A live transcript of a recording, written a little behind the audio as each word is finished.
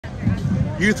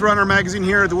Youth Runner magazine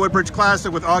here at the Woodbridge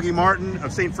Classic with Auge Martin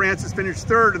of St. Francis, finished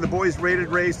third in the boys rated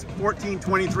race,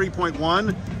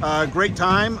 14:23.1. Great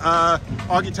time.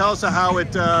 Auge, tell us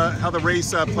how the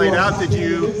race played out. Did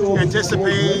you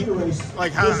anticipate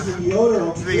like how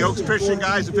the Oaks Christian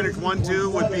guys who finished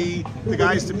 1-2 would be the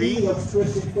guys to beat?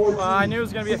 I knew it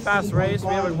was going to be a fast race.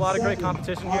 We have a lot of great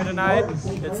competition here tonight.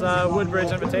 It's a Woodbridge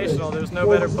Invitational. There's no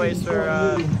better place for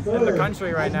in the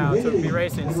country right now to be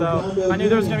racing. So I knew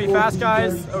there was going to be fast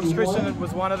guys. Oaks Christian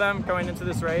was one of them going into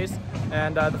this race,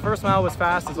 and the first mile was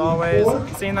fast as always.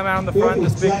 Seeing them out in the front,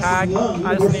 this big pack,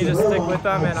 I just needed to stick with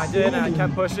them, and I did, and I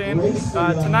kept pushing.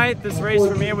 Tonight, this race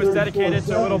for me was dedicated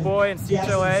to a little boy in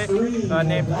CHLA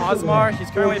named Auge. He's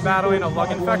currently battling a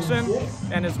lung infection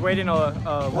and is waiting a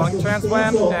lung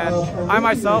transplant. And I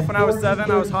myself, when I was 7,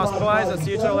 I was hospitalized at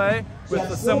CHLA with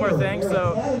a similar thing.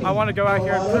 So I want to go out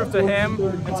here and prove to him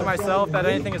and to myself that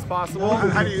anything is possible.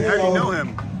 How do you know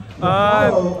him?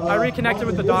 I reconnected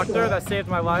with the doctor that saved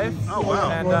my life. Oh,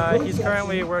 wow. And he's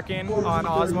currently working on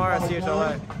Auge at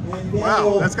CHLA.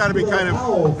 Wow, that's got to be kind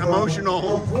of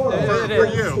emotional for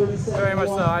you. Very much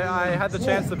so. I had the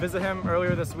chance to visit him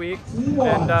earlier this week,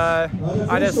 and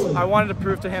I wanted to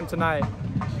prove to him tonight.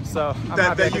 So I'm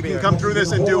happy that you can come through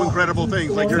this and do incredible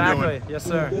things like you're doing. Exactly, yes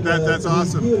sir. That's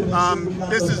awesome.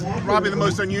 This is probably the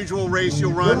most unusual race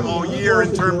you'll run all year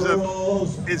in terms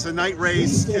of it's a night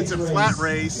race, it's a flat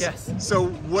race. Yes. So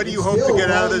what do you hope to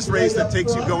get out of this race that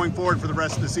takes you going forward for the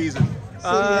rest of the season?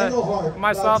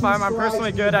 Myself, I'm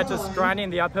personally good at just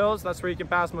grinding the uphills. That's where you can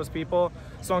pass most people.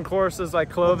 So on courses like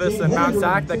Clovis and Mount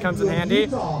Sac, that comes in handy.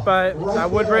 But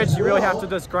at Woodbridge, you really have to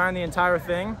just grind the entire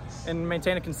thing and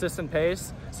maintain a consistent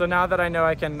pace. So now that I know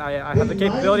I have the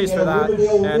capabilities for that,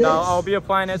 and I'll be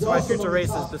applying it to my future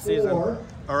races this season.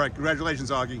 All right, congratulations,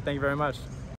 Auge. Thank you very much.